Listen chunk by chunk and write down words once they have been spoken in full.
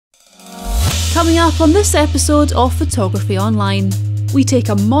Coming up on this episode of Photography Online, we take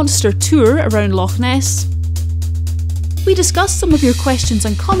a monster tour around Loch Ness, we discuss some of your questions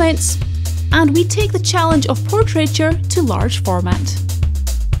and comments, and we take the challenge of portraiture to large format.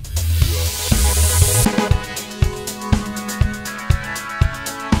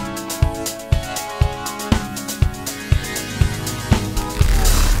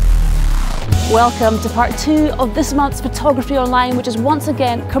 Welcome to part 2 of this month's Photography Online, which is once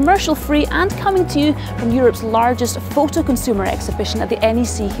again commercial free and coming to you from Europe's largest photo consumer exhibition at the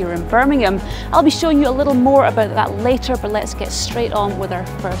NEC here in Birmingham. I'll be showing you a little more about that later, but let's get straight on with our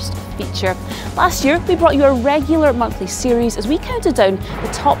first feature. Last year we brought you a regular monthly series as we counted down the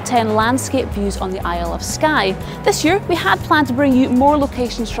top 10 landscape views on the Isle of Skye. This year we had planned to bring you more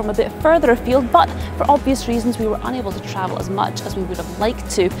locations from a bit further afield, but for obvious reasons we were unable to travel as much as we would have liked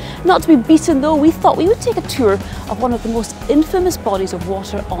to. Not to be beaten though, we thought we would take a tour of one of the most infamous bodies of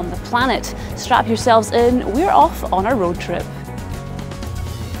water on the planet. Strap yourselves in, we're off on a road trip.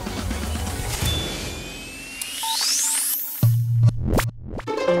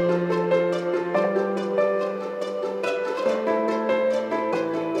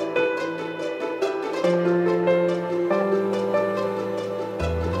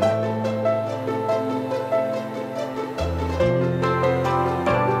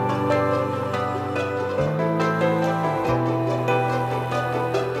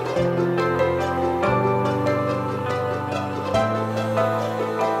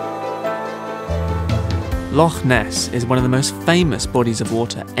 Loch Ness is one of the most famous bodies of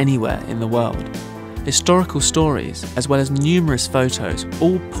water anywhere in the world. Historical stories, as well as numerous photos,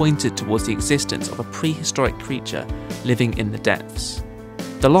 all pointed towards the existence of a prehistoric creature living in the depths.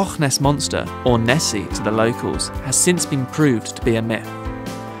 The Loch Ness Monster, or Nessie to the locals, has since been proved to be a myth.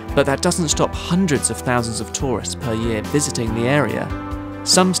 But that doesn't stop hundreds of thousands of tourists per year visiting the area,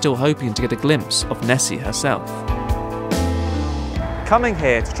 some still hoping to get a glimpse of Nessie herself. Coming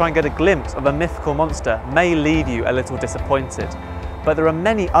here to try and get a glimpse of a mythical monster may leave you a little disappointed, but there are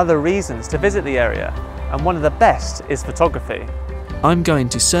many other reasons to visit the area, and one of the best is photography. I'm going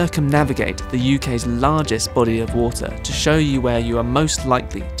to circumnavigate the UK's largest body of water to show you where you are most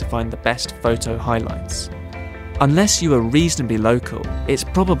likely to find the best photo highlights. Unless you are reasonably local, it's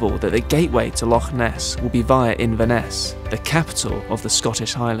probable that the gateway to Loch Ness will be via Inverness, the capital of the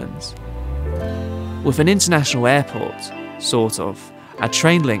Scottish Highlands. With an international airport, sort of, a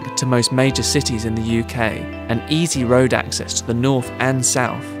train link to most major cities in the UK, and easy road access to the north and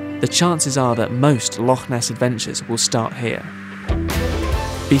south, the chances are that most Loch Ness adventures will start here.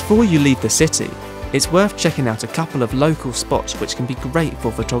 Before you leave the city, it's worth checking out a couple of local spots which can be great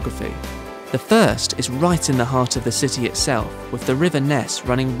for photography. The first is right in the heart of the city itself, with the River Ness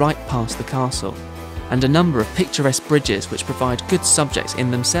running right past the castle, and a number of picturesque bridges which provide good subjects in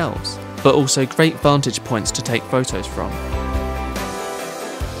themselves, but also great vantage points to take photos from.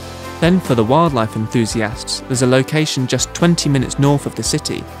 Then for the wildlife enthusiasts, there's a location just 20 minutes north of the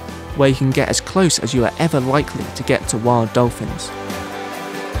city, where you can get as close as you are ever likely to get to wild dolphins.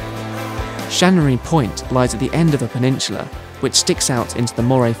 Shannery Point lies at the end of a peninsula, which sticks out into the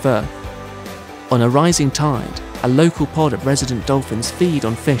Moray Firth. On a rising tide, a local pod of resident dolphins feed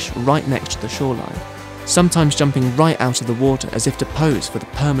on fish right next to the shoreline, sometimes jumping right out of the water as if to pose for the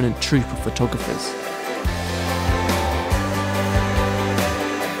permanent troupe of photographers.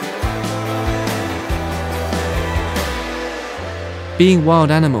 Being wild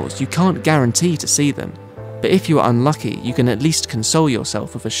animals, you can't guarantee to see them, but if you are unlucky, you can at least console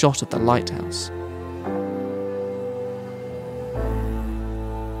yourself with a shot of the lighthouse.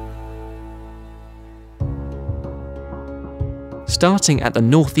 Starting at the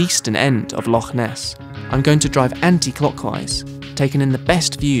northeastern end of Loch Ness, I'm going to drive anti-clockwise, taking in the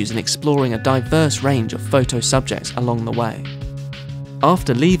best views and exploring a diverse range of photo subjects along the way.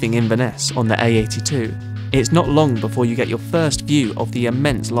 After leaving Inverness on the A82, it's not long before you get your first view of the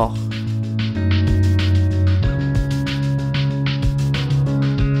immense loch.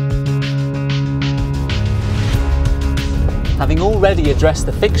 Having already addressed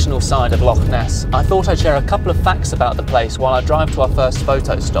the fictional side of Loch Ness, I thought I'd share a couple of facts about the place while I drive to our first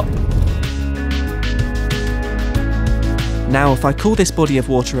photo stop. Now, if I call this body of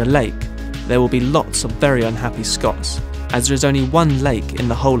water a lake, there will be lots of very unhappy Scots, as there is only one lake in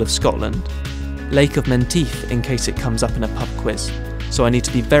the whole of Scotland. Lake of Menteith in case it comes up in a pub quiz, so I need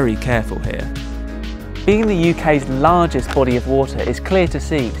to be very careful here. Being the UK's largest body of water is clear to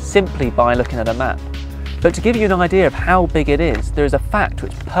see simply by looking at a map. But to give you an idea of how big it is, there is a fact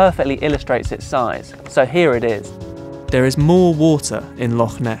which perfectly illustrates its size, so here it is. There is more water in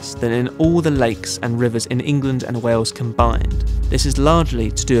Loch Ness than in all the lakes and rivers in England and Wales combined. This is largely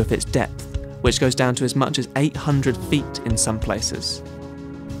to do with its depth, which goes down to as much as 800 feet in some places.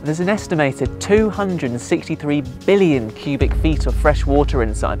 There's an estimated 263 billion cubic feet of fresh water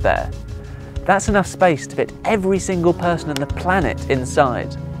inside there. That's enough space to fit every single person on the planet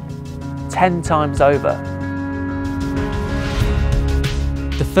inside. 10 times over.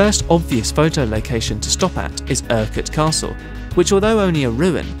 The first obvious photo location to stop at is Urquhart Castle, which, although only a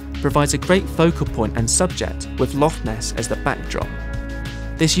ruin, provides a great focal point and subject with Loch Ness as the backdrop.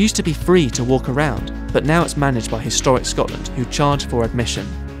 This used to be free to walk around, but now it's managed by Historic Scotland, who charge for admission.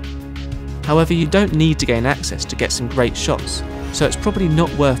 However, you don't need to gain access to get some great shots, so it's probably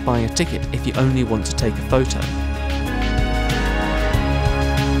not worth buying a ticket if you only want to take a photo.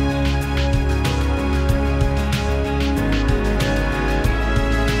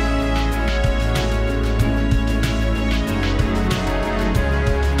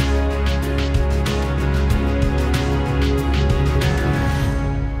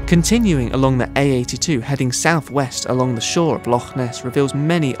 Continuing along the A82 heading southwest along the shore of Loch Ness reveals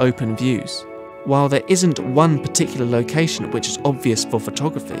many open views. While there isn't one particular location which is obvious for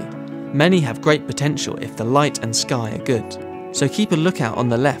photography, many have great potential if the light and sky are good. So keep a lookout on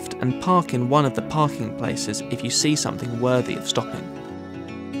the left and park in one of the parking places if you see something worthy of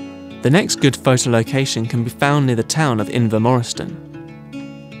stopping. The next good photo location can be found near the town of Invermoriston.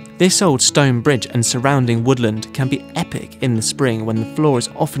 This old stone bridge and surrounding woodland can be epic in the spring when the floor is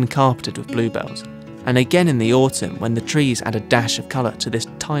often carpeted with bluebells, and again in the autumn when the trees add a dash of colour to this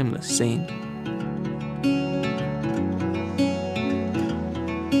timeless scene.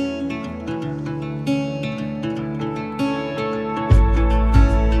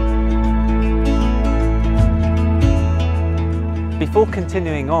 Before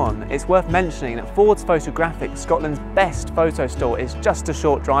continuing on, it's worth mentioning that Ford's Photographics, Scotland's best photo store, is just a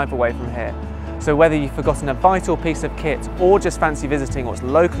short drive away from here. So whether you've forgotten a vital piece of kit or just fancy visiting what's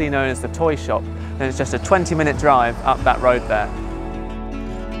locally known as the toy shop, then it's just a 20-minute drive up that road there.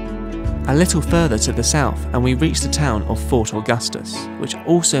 A little further to the south and we reach the town of Fort Augustus, which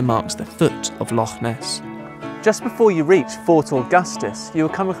also marks the foot of Loch Ness. Just before you reach Fort Augustus, you will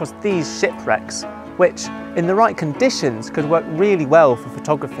come across these shipwrecks, which, in the right conditions, could work really well for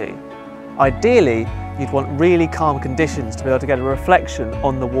photography. Ideally, you'd want really calm conditions to be able to get a reflection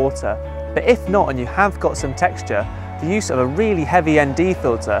on the water. But if not, and you have got some texture, the use of a really heavy ND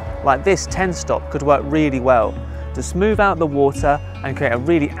filter, like this 10-stop, could work really well to smooth out the water and create a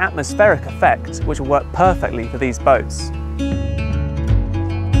really atmospheric effect, which will work perfectly for these boats.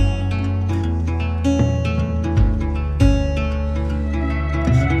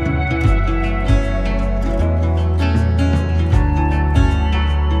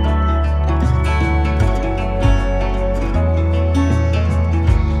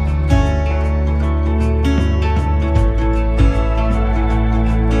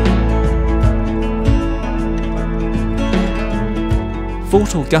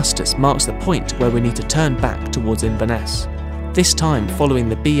 Fort Augustus marks the point where we need to turn back towards Inverness, this time following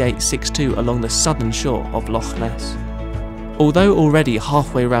the B862 along the southern shore of Loch Ness. Although already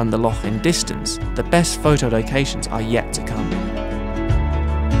halfway round the loch in distance, the best photo locations are yet to come.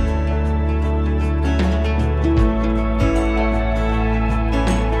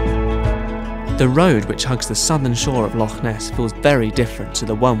 The road which hugs the southern shore of Loch Ness feels very different to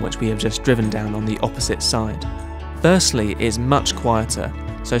the one which we have just driven down on the opposite side. Firstly, it is much quieter,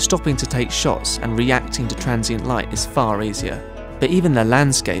 so stopping to take shots and reacting to transient light is far easier, but even the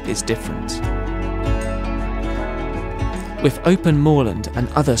landscape is different. With open moorland and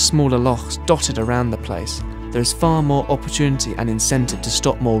other smaller lochs dotted around the place, there is far more opportunity and incentive to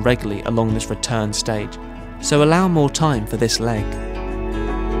stop more regularly along this return stage, so allow more time for this leg.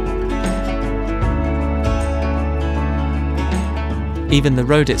 Even the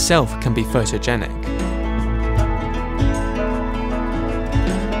road itself can be photogenic.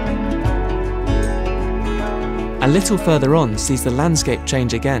 A little further on sees the landscape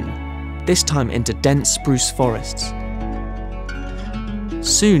change again, this time into dense spruce forests.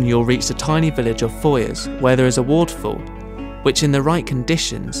 Soon you'll reach the tiny village of Foyers, where there is a waterfall, which in the right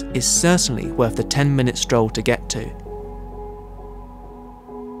conditions is certainly worth the 10-minute stroll to get to.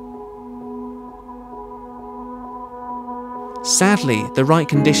 Sadly, the right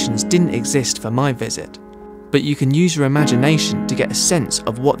conditions didn't exist for my visit, but you can use your imagination to get a sense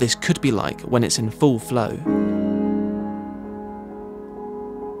of what this could be like when it's in full flow.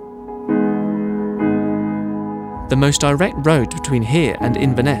 The most direct road between here and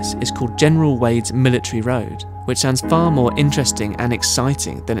Inverness is called General Wade's Military Road, which sounds far more interesting and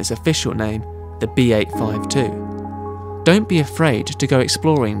exciting than its official name, the B852. Don't be afraid to go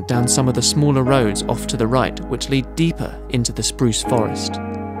exploring down some of the smaller roads off to the right which lead deeper into the spruce forest.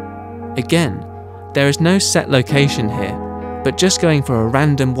 Again, there is no set location here, but just going for a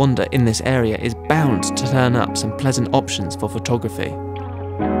random wander in this area is bound to turn up some pleasant options for photography.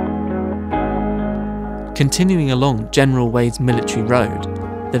 Continuing along General Wade's military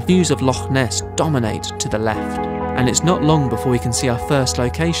road, the views of Loch Ness dominate to the left, and it's not long before we can see our first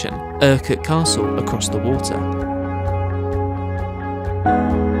location, Urquhart Castle, across the water.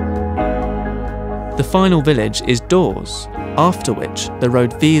 The final village is Dawes, after which the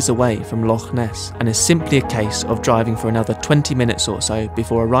road veers away from Loch Ness and is simply a case of driving for another 20 minutes or so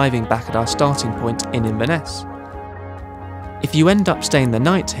before arriving back at our starting point in Inverness. If you end up staying the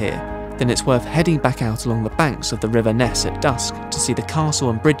night here, then it's worth heading back out along the banks of the River Ness at dusk to see the castle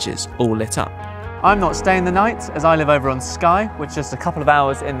and bridges all lit up. I'm not staying the night, as I live over on Skye, which is just a couple of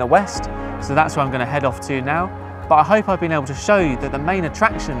hours in the west, so that's where I'm going to head off to now. But I hope I've been able to show you that the main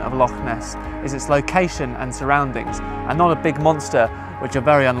attraction of Loch Ness is its location and surroundings, and not a big monster which you're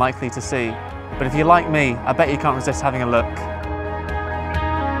very unlikely to see. But if you're like me, I bet you can't resist having a look.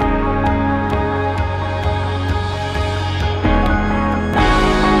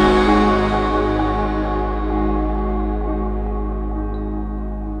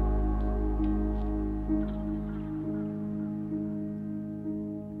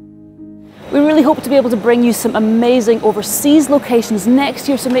 We really hope to be able to bring you some amazing overseas locations next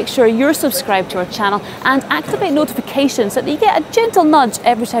year, so make sure you're subscribed to our channel and activate notifications so that you get a gentle nudge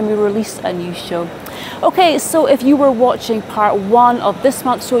every time we release a new show. Okay, so if you were watching part 1 of this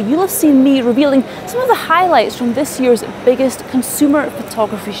month's show, you'll have seen me revealing some of the highlights from this year's biggest consumer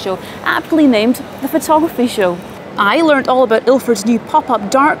photography show, aptly named The Photography Show. I learnt all about Ilford's new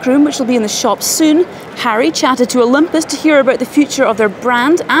pop-up darkroom, which will be in the shop soon. Harry chatted to Olympus to hear about the future of their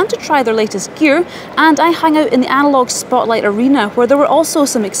brand and to try their latest gear. And I hung out in the Analog Spotlight Arena, where there were also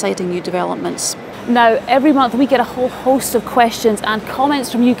some exciting new developments. Now, every month we get a whole host of questions and comments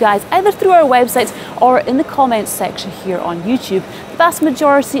from you guys, either through our websites or in the comments section here on YouTube. The vast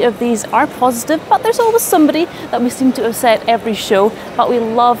majority of these are positive, but there's always somebody that we seem to have said every show. But we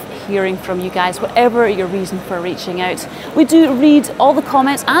love hearing from you guys, whatever your reason for reaching out. We do read all the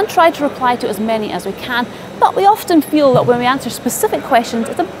comments and try to reply to as many as we can, but we often feel that when we answer specific questions,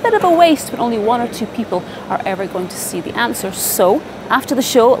 it's a bit of a waste when only 1 or 2 people are ever going to see the answer. So, after the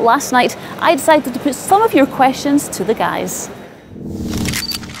show last night, I decided to put some of your questions to the guys.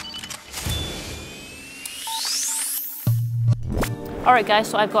 Alright guys,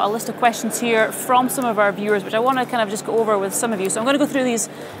 so I've got a list of questions here from some of our viewers, which I want to kind of just go over with some of you. So I'm going to go through these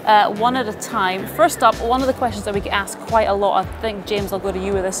one at a time. First up, one of the questions that we get asked quite a lot, I think James, I'll go to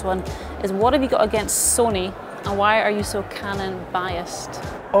you with this one, is what have you got against Sony and why are you so Canon biased?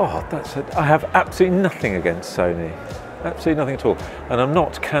 Oh, I have absolutely nothing against Sony. Absolutely nothing at all. And I'm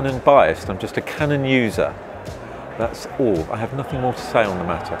not Canon biased, I'm just a Canon user. That's all. I have nothing more to say on the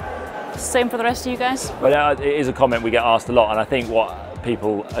matter. Same for the rest of you guys? Well, it is a comment we get asked a lot, and I think what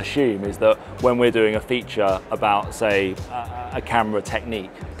people assume is that when we're doing a feature about, say, a camera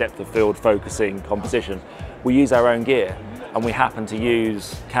technique, depth of field, focusing, composition, we use our own gear, and we happen to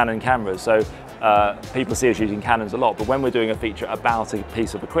use Canon cameras. So people see us using Canons a lot, but when we're doing a feature about a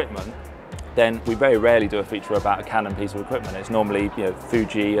piece of equipment, then we very rarely do a feature about a Canon piece of equipment. It's normally,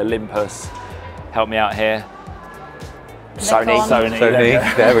 Fuji, Olympus, help me out here. Sony,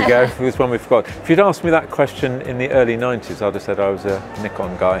 there we go. It was one we forgot. If you'd asked me that question in the early 90s, I'd have said I was a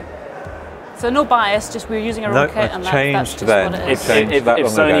Nikon guy. So no bias, just we're using our own kit and that's just what it is. If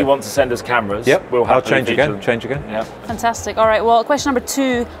Sony wants to send us cameras, we'll have I'll change again. Yeah. Fantastic. All right, well, question number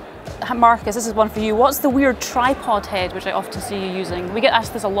 2, Marcus, this is one for you. What's the weird tripod head, which I often see you using? We get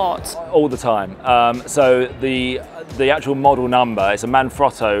asked this a lot. All the time. So the actual model number, it's a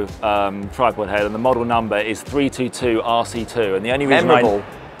Manfrotto tripod head, and the model number is 322 RC2. And the only reason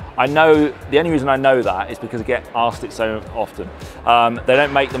the only reason I know that is because I get asked it so often. They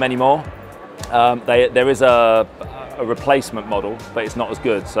don't make them anymore. There is a replacement model, but it's not as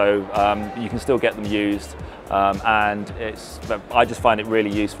good. So you can still get them used. And I just find it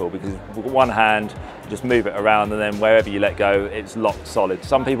really useful because with one hand, you just move it around and then wherever you let go, it's locked solid.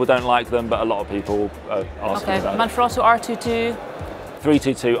 Some people don't like them, but a lot of people are asking about it. Manfrotto R22.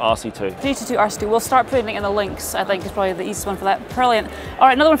 322 RC2. 322 RC2. We'll start putting it in the links, I think is probably the easiest one for that. Brilliant. All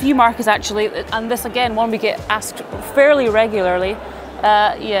right, another one for you, Marcus, actually. And this, again, one we get asked fairly regularly.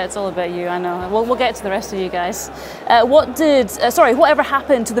 Yeah, it's all about you, I know. We'll get to the rest of you guys. Whatever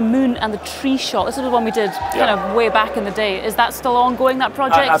happened to the moon and the tree shot? This is the one we did kind of way back in the day. Is that still ongoing, that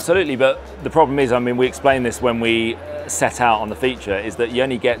project? Absolutely, but the problem is, I mean, we explained this when we set out on the feature, is that you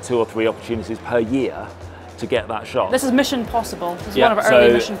only get 2 or 3 opportunities per year to get that shot. This is Mission Possible. This is Yeah, one of our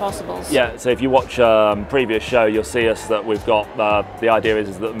early Mission Possibles. Yeah, so if you watch previous show, you'll see us that we've got, the idea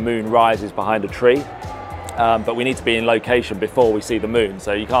is that the moon rises behind a tree, but we need to be in location before we see the moon.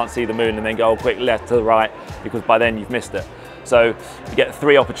 So you can't see the moon and then go, oh, quick, left to the right, because by then you've missed it. So you get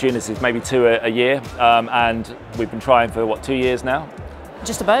 3 opportunities, maybe 2 a year, and we've been trying for, what, 2 years now?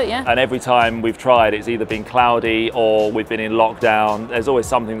 Just about, yeah. And every time we've tried, it's either been cloudy or we've been in lockdown. There's always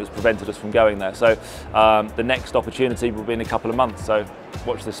something that's prevented us from going there. So the next opportunity will be in a couple of months. So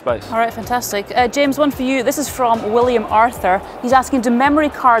watch this space. All right, fantastic. James, one for you. This is from William Arthur. He's asking, do memory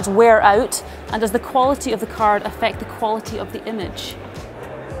cards wear out? And does the quality of the card affect the quality of the image?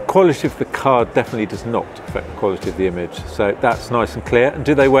 Quality of the card definitely does not affect the quality of the image. So that's nice and clear. And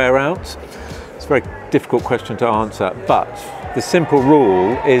do they wear out? It's a very difficult question to answer, but the simple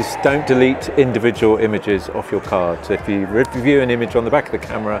rule is don't delete individual images off your card. So if you review an image on the back of the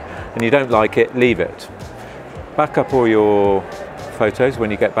camera and you don't like it, leave it. Back up all your photos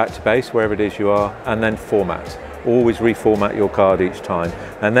when you get back to base, wherever it is you are, and then format. Always reformat your card each time,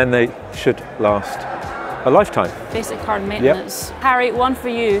 and then they should last a lifetime. Basic card maintenance. Yep. Harry, one for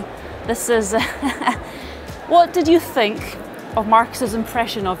you. This is, what did you think of Marcus's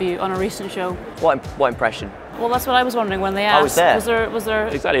impression of you on a recent show? What impression? Well, that's what I was wondering when they asked. I was there. Was there?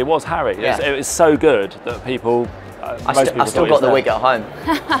 Exactly, it was Harry. Yeah. It was so good that people. I still got the wig at home.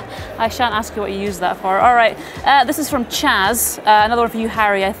 I shan't ask you what you used that for. All right, this is from Chaz. Another one for you,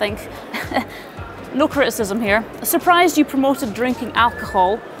 Harry, I think. No criticism here. Surprised you promoted drinking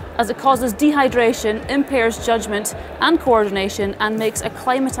alcohol, as it causes dehydration, impairs judgment and coordination, and makes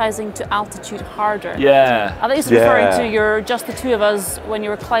acclimatizing to altitude harder. Yeah. I think this is referring to your just the two of us when you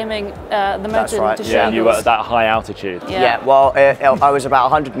were climbing the mountain to Shambles. Yeah, you were at that high altitude. Yeah, well, I was about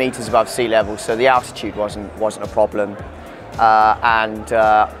 100 meters above sea level, so the altitude wasn't a problem, and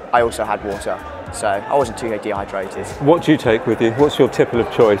I also had water. So I wasn't too dehydrated. What do you take with you? What's your tipple of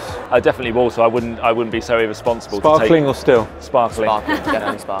choice? Definitely water. I wouldn't be so irresponsible. Sparkling to take or still? Sparkling. Sparkling,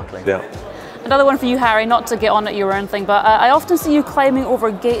 definitely sparkling. Yeah. Another one for you, Harry, not to get on at you or anything, but I often see you climbing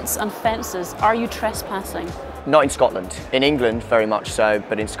over gates and fences. Are you trespassing? Not in Scotland. In England, very much so,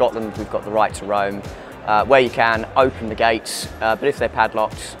 but in Scotland we've got the right to roam. Where you can, open the gates, but if they're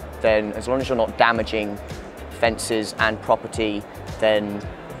padlocked, then as long as you're not damaging fences and property, then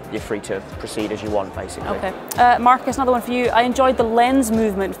you're free to proceed as you want, basically. Okay. Marcus, another one for you. I enjoyed the lens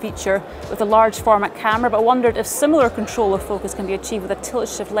movement feature with a large format camera, but wondered if similar control of focus can be achieved with a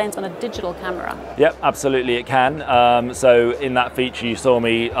tilt-shift lens on a digital camera. Yep, absolutely it can. So in that feature you saw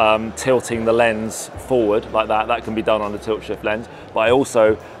me tilting the lens forward like that. That can be done on a tilt-shift lens, but I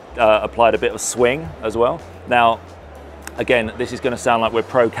also applied a bit of swing as well. Now, again, this is going to sound like we're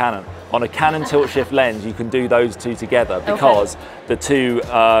pro Canon. On a Canon tilt-shift lens, you can do those two together because the two,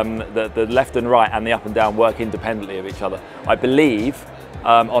 the left and right and the up and down work independently of each other. I believe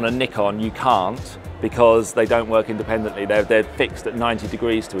on a Nikon you can't because they don't work independently. They're fixed at 90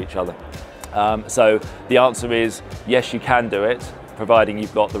 degrees to each other. So the answer is yes, you can do it, providing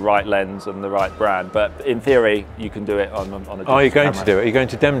you've got the right lens and the right brand. But in theory, you can do it on a digital Are you going camera. to do it? Are you going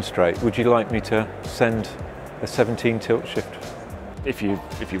to demonstrate? Would you like me to send a 17 tilt-shift? If you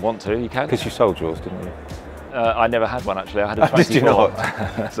want to, you can. Because you sold yours, didn't you? I never had one actually. I had a 24. Did you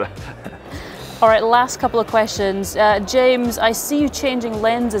not? So. All right, last couple of questions. James, I see you changing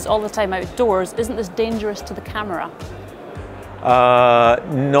lenses all the time outdoors. Isn't this dangerous to the camera?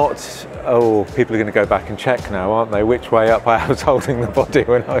 Not. Oh, people are going to go back and check now, aren't they? Which way up I was holding the body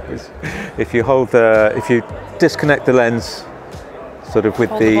when I was. If you disconnect the lens, sort of with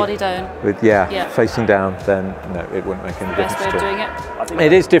Hold the body down. Facing down, then no, it wouldn't make any difference. Best way of doing it.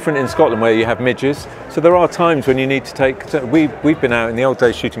 It is different in Scotland where you have midges, so there are times when you need to take. We've been out in the old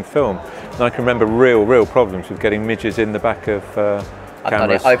days shooting film, and I can remember real problems with getting midges in the back of cameras. I've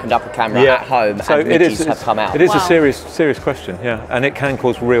done it. Opened up a camera at home, so and midges have come out. It is a serious question, yeah, and it can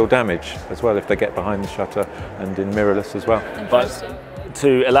cause real damage as well if they get behind the shutter and in mirrorless as well. But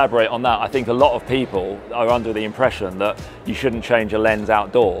to elaborate on that, I think a lot of people are under the impression that you shouldn't change a lens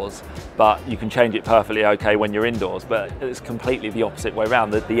outdoors, but you can change it perfectly okay when you're indoors. But it's completely the opposite way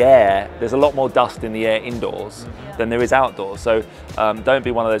around. The air, there's a lot more dust in the air indoors than there is outdoors. So don't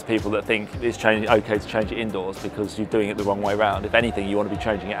be one of those people that think it's okay to change it indoors because you're doing it the wrong way around. If anything, you want to be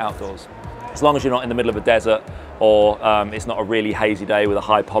changing it outdoors. As long as you're not in the middle of a desert or it's not a really hazy day with a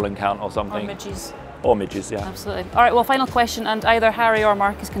high pollen count or something. Or midges. Or midges, yeah. Absolutely. All right, well, final question, and either Harry or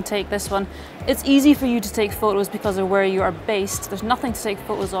Marcus can take this one. It's easy for you to take photos because of where you are based. There's nothing to take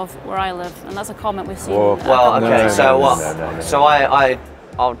photos of where I live, and that's a comment we've seen. Well, okay, so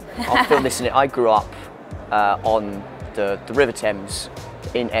I'll fill this in. I grew up on the River Thames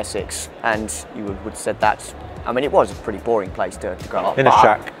in Essex, and you would have said that. I mean, it was a pretty boring place to grow up. In a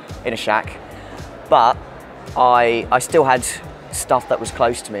shack. In a shack. But I still had stuff that was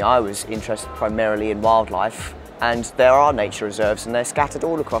close to me. I was interested primarily in wildlife, and there are nature reserves and they're scattered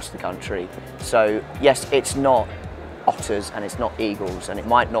all across the country. So yes, it's not otters and it's not eagles, and it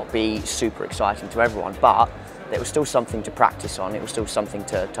might not be super exciting to everyone, but it was still something to practice on, it was still something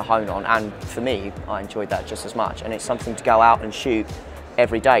to hone on, and for me, I enjoyed that just as much, and it's something to go out and shoot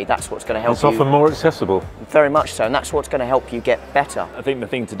every day. That's what's going to help you. It's often more accessible. Very much so, and that's what's going to help you get better. I think the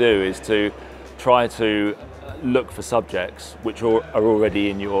thing to do is to try to look for subjects which are already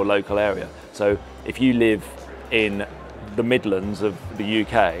in your local area. So if you live in the Midlands of the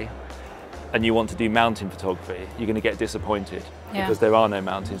UK and you want to do mountain photography, you're going to get disappointed because there are no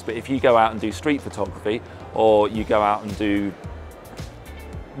mountains. But if you go out and do street photography, or you go out and do,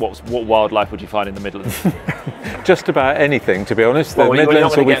 what wildlife would you find in the Midlands? Just about anything, to be honest. The Well,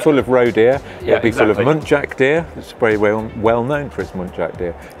 Midlands will be full of roe deer, Yeah, it'll be full of exactly. muntjac deer. It's very well known for its muntjac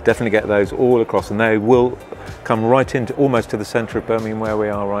deer. Definitely get those all across, and they will come right into almost to the centre of Birmingham where we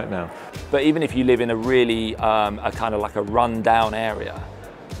are right now. But even if you live in a really, a kind of like a run-down area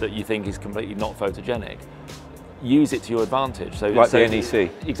that you think is completely not photogenic, use it to your advantage. So, Like the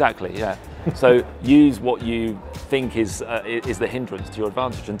NEC. Exactly, yeah. So use what you think is the hindrance to your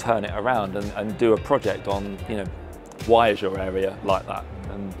advantage and turn it around, and do a project on, you know, why is your area like that,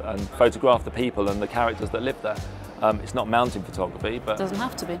 and photograph the people and the characters that live there. It's not mountain photography, but It doesn't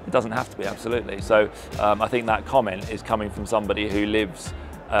have to be. it doesn't have to be, absolutely. So I think that comment is coming from somebody who lives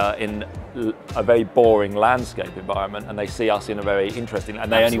in a very boring landscape environment, and they see us in a very interesting,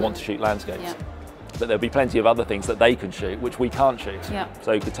 and they only want to shoot landscapes. Yeah. But there'll be plenty of other things that they can shoot, which we can't shoot. Yeah.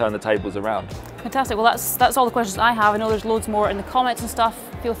 So you could turn the tables around. Fantastic. Well, that's all the questions I have. I know there's loads more in the comments and stuff.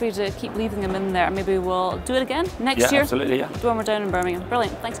 Feel free to keep leaving them in there. Maybe we'll do it again next year. Absolutely, yeah. When we're down in Birmingham.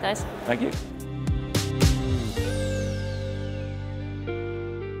 Brilliant. Thanks, guys. Thank you.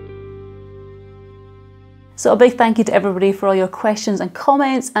 So a big thank you to everybody for all your questions and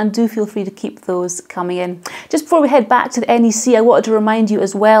comments, and do feel free to keep those coming in. Just before we head back to the NEC, I wanted to remind you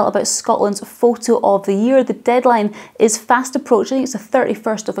as well about Scotland's Photo of the Year. The deadline is fast approaching. It's the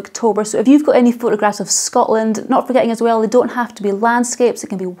 31st of October. So if you've got any photographs of Scotland, not forgetting as well, they don't have to be landscapes. It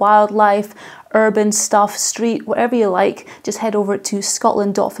can be wildlife, urban stuff, street, whatever you like. Just head over to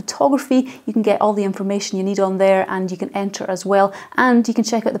scotland.photography. You can get all the information you need on there, and you can enter as well. And you can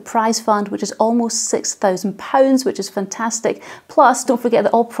check out the prize fund, which is almost £6,000, which is fantastic. Plus, don't forget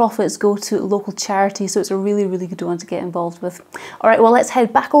that all profits go to local charities, so it's a really, really good one to get involved with. All right, well, let's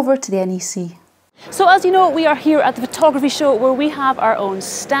head back over to the NEC. So as you know, we are here at the photography show where we have our own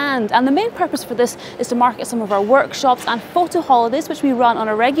stand, and the main purpose for this is to market some of our workshops and photo holidays which we run on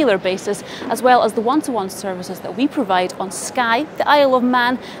a regular basis, as well as the one-to-one services that we provide on Skye, the Isle of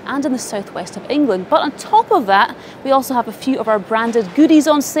Man and in the southwest of England. But on top of that, we also have a few of our branded goodies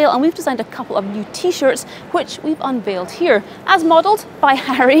on sale, and we've designed a couple of new t-shirts which we've unveiled here, as modelled by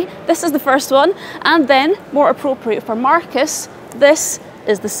Harry. This is the first one, and then more appropriate for Marcus, this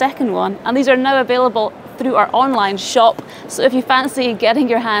is the second one, and these are now available through our online shop. So if you fancy getting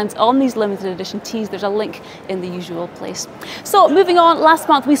your hands on these limited edition tees, there's a link in the usual place. So moving on, last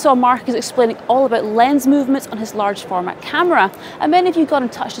month we saw Marcus explaining all about lens movements on his large format camera, and many of you got in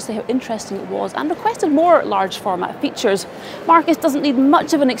touch to say how interesting it was and requested more large format features. Marcus doesn't need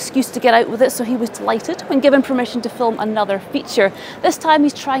much of an excuse to get out with it, so he was delighted when given permission to film another feature. This time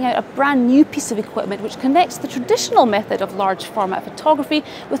he's trying out a brand new piece of equipment which connects the traditional method of large format photography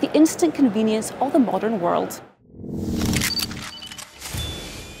with the instant convenience of the modern world.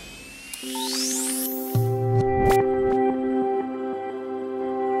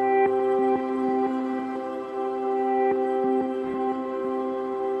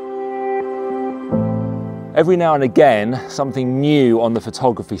 Every now and again, something new on the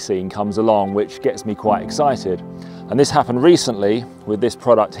photography scene comes along which gets me quite excited. And this happened recently with this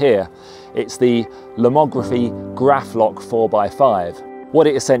product here. It's the Lomography Graph-Lock 4x5. What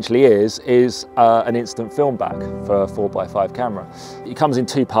it essentially is an instant film back for a 4x5 camera. It comes in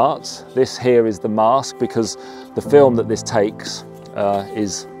two parts. This here is the mask, because the film that this takes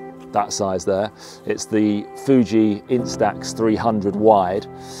is that size there. It's the Fuji Instax 300 wide,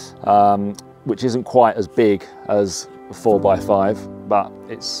 which isn't quite as big as a 4x5, but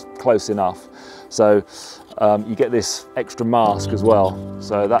it's close enough. So you get this extra mask as well.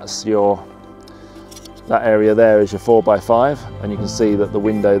 So that's that area there is your 4x5, and you can see that the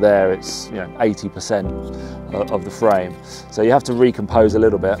window there, it's 80% of the frame. So you have to recompose a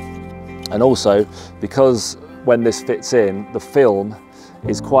little bit, and also because when this fits in, the film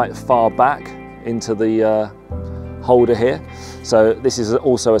is quite far back into the holder here. So this is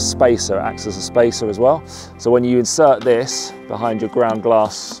also a spacer, it acts as a spacer as well. So when you insert this behind your ground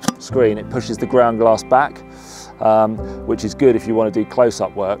glass screen, it pushes the ground glass back, which is good if you want to do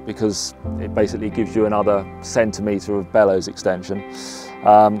close-up work, because it basically gives you another centimetre of bellows extension.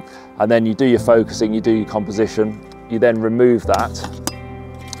 And then you do your focusing, you do your composition, you then remove that.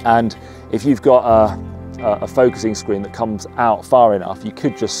 And if you've got a focusing screen that comes out far enough, you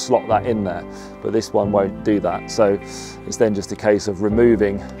could just slot that in there, but this one won't do that. So it's then just a case of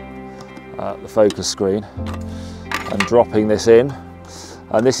removing the focus screen and dropping this in.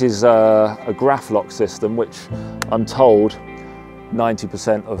 And this is a graph lock system, which I'm told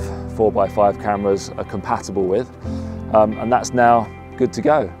 90% of 4x5 cameras are compatible with, and that's now good to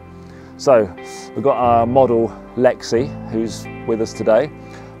go. So we've got our model Lexi, who's with us today.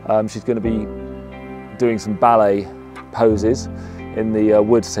 She's going to be doing some ballet poses in the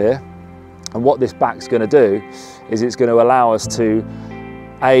woods here. And what this back's going to do is it's going to allow us to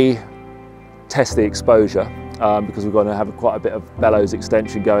test the exposure, because we're going to have quite a bit of bellows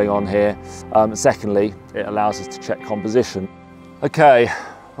extension going on here. Secondly, it allows us to check composition. Okay,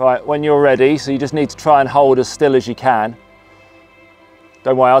 right, when you're ready, so you just need to try and hold as still as you can.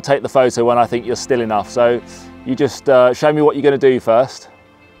 Don't worry, I'll take the photo when I think you're still enough. So you just show me what you're going to do first.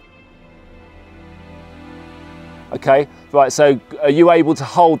 Okay, right, so are you able to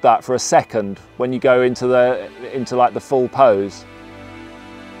hold that for a second when you go into like the full pose?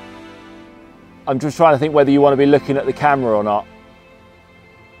 I'm just trying to think whether you want to be looking at the camera or not.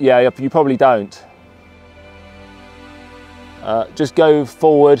 Yeah, you probably don't. Just go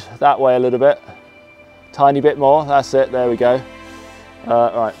forward that way a little bit. Tiny bit more, that's it, there we go.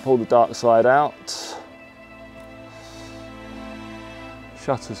 Right, pull the dark side out.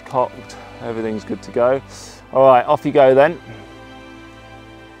 Shutter's cocked, everything's good to go. All right, off you go then.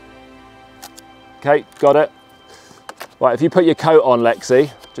 Okay, got it. Right, if you put your coat on, Lexi,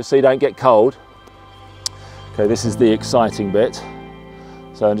 just so you don't get cold. Okay, this is the exciting bit.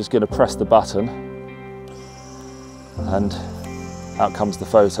 So I'm just going to press the button and out comes the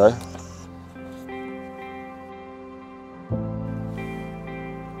photo.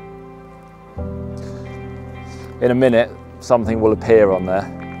 In a minute, something will appear on there.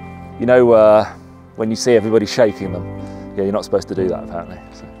 You know, when you see everybody shaking them, yeah, you're not supposed to do that apparently.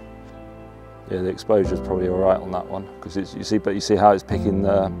 So, yeah, the exposure is probably all right on that one, because you see how it's picking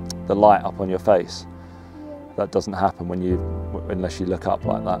the light up on your face. That doesn't happen unless you look up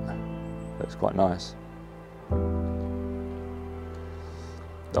like that. Looks quite nice.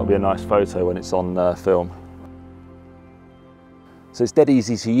 That'll be a nice photo when it's on film. So it's dead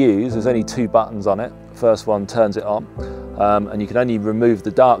easy to use. There's only 2 buttons on it. The first one turns it on, and you can only remove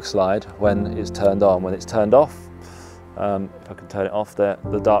the dark slide when it's turned on. When it's turned off, if I can turn it off there,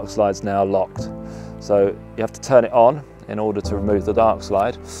 the dark slide's now locked. So you have to turn it on in order to remove the dark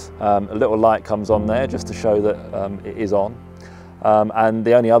slide. A little light comes on there just to show that it is on. And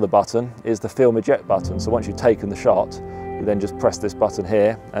the only other button is the film eject button. So once you've taken the shot, you then just press this button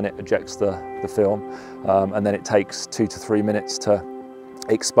here and it ejects the film, and then it takes 2 to 3 minutes to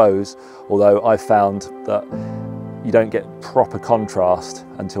expose, although I found that you don't get proper contrast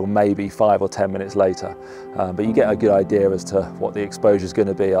until maybe 5 or 10 minutes later, but you get a good idea as to what the exposure is going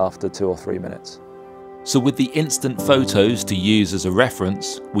to be after 2 or 3 minutes. So with the instant photos to use as a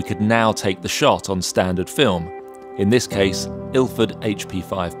reference, we could now take the shot on standard film, in this case Ilford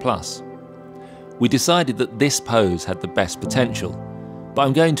HP5+. We decided that this pose had the best potential, but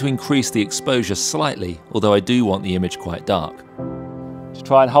I'm going to increase the exposure slightly, although I do want the image quite dark. Just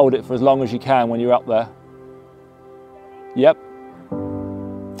try and hold it for as long as you can when you're up there. Yep.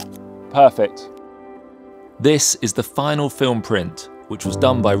 Perfect. This is the final film print, which was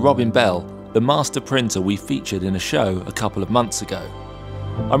done by Robin Bell, the master printer we featured in a show a couple of months ago.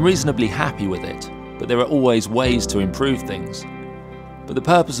 I'm reasonably happy with it, but there are always ways to improve things. But the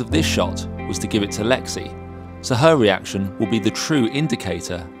purpose of this shot was to give it to Lexi, so her reaction will be the true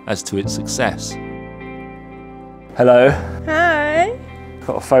indicator as to its success. Hello. Hi.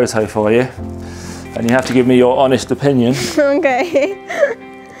 Got a photo for you, and you have to give me your honest opinion. Okay.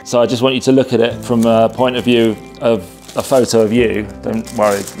 So I just want you to look at it from a point of view of a photo of you. Don't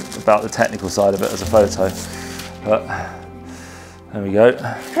worry about the technical side of it as a photo. But there we go.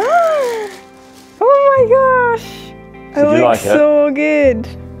 Oh my gosh. Did you like it? So good.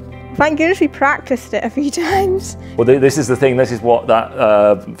 Thank goodness we practiced it a few times. Well, this is the thing. This is what that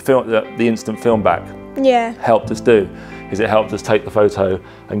the instant film back helped us do, is it helped us take the photo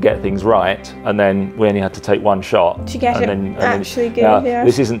and get things right, and then we only had to take one shot. To get actually good, yeah.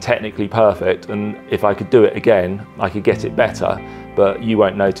 This isn't technically perfect, and if I could do it again, I could get it better, but you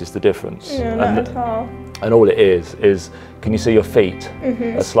won't notice the difference. No, not at all. And all it is, can you see your feet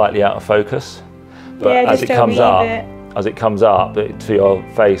are slightly out of focus? But yeah, as it comes up, to your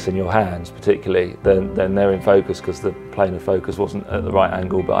face and your hands particularly, then they're in focus because the plane of focus wasn't at the right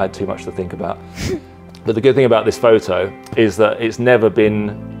angle, but I had too much to think about. But the good thing about this photo is that it's never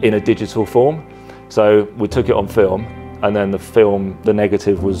been in a digital form. So we took it on film, and then the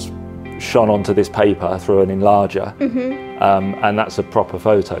negative was shone onto this paper through an enlarger, and that's a proper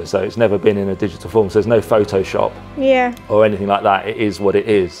photo. So it's never been in a digital form. So there's no Photoshop or anything like that. It is what it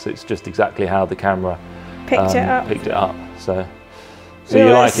is. It's just exactly how the camera picked it up. So you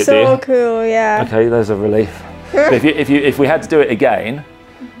like it, do you? So cool, yeah. Okay, there's a relief. if we had to do it again,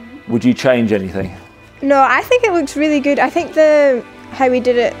 would you change anything? No, I think it looks really good. I think how we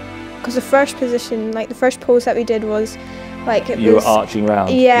did it, because the first position, like the first pose that we did was like you were arching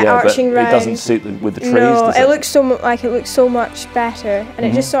round. Yeah, arching round. It doesn't suit with the trees. No, does it looks so much better, and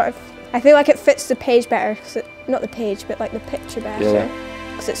it just sort of, I feel like it fits the page better, because not the page, but like the picture better,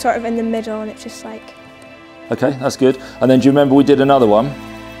 because it's sort of in the middle, and it's just like. Okay, that's good. And then do you remember we did another one?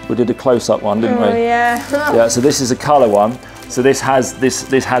 We did a close-up one, didn't we? Oh yeah. Yeah. So this is a colour one. So this has been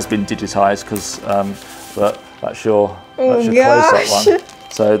digitised because, but that's your close-up one.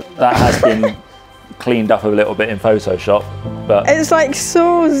 So that has been cleaned up a little bit in Photoshop, but it's like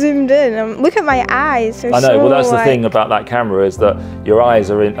so zoomed in. Look at my eyes. I know. Well, that's the thing about that camera, is that your eyes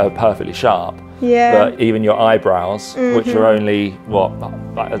are perfectly sharp. Yeah. But even your eyebrows, which are only what,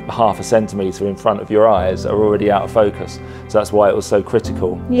 like half a centimetre in front of your eyes, are already out of focus. So that's why it was so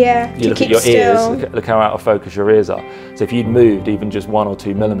critical. Yeah. You look at your ears. Look how out of focus your ears are. So if you'd moved even just 1 or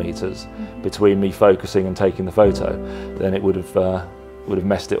 2 millimetres between me focusing and taking the photo, then it would have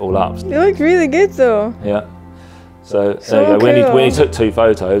messed it all up. They look really good though. Yeah. So there you go. We only took 2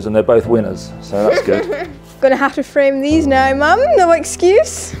 photos, and they're both winners. So that's good. Gonna have to frame these now, Mum. No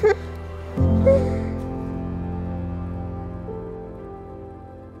excuse.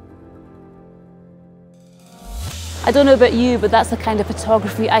 I don't know about you, but that's the kind of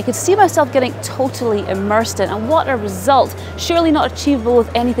photography I could see myself getting totally immersed in, and what a result. Surely not achievable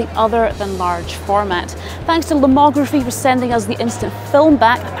with anything other than large format. Thanks to Lomography for sending us the instant film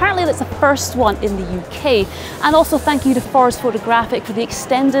back. Apparently that's the first one in the UK. And also thank you to Forest Photographic for the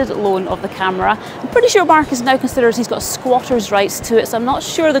extended loan of the camera. I'm pretty sure Marcus now considers he's got squatter's rights to it, so I'm not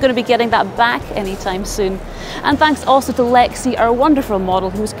sure they're going to be getting that back anytime soon. And thanks also to Lexi, our wonderful model,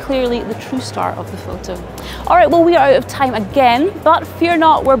 who was clearly the true star of the photo. Alright, well, we are out of time again, but fear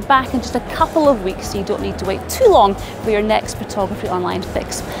not, we're back in just a couple of weeks, so you don't need to wait too long for your next Photography Online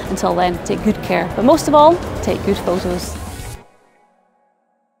fix. Until then, take good care, but most of all, take good photos.